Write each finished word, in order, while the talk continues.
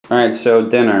Alright, so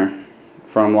dinner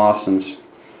from Lawson's.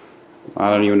 I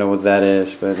don't even know what that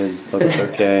is, but it looks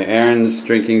okay. Aaron's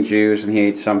drinking juice and he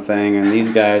ate something, and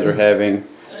these guys are having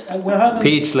we're having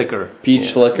peach liquor.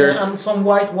 Peach liquor. and some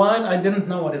white wine. I didn't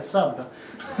know what it said. But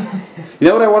You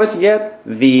know what I wanted to get?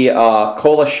 The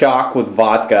cola shock with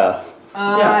vodka.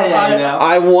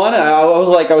 I want it.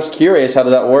 I was curious how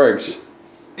that works.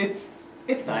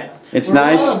 It's nice. It's we're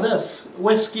nice. all of this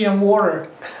whiskey and water.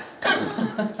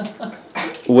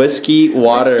 Whiskey,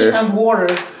 water. Whiskey and water.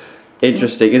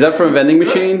 Interesting. Is that from a vending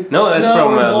machine? No, that's No,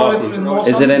 from we bought it Lawson. from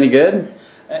Lawson. Is it any good?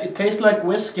 It tastes like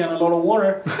whiskey and a lot of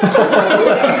water.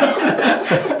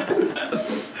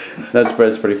 That's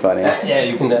pretty funny. Yeah,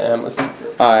 you can listen to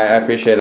it. Alright, I appreciate it.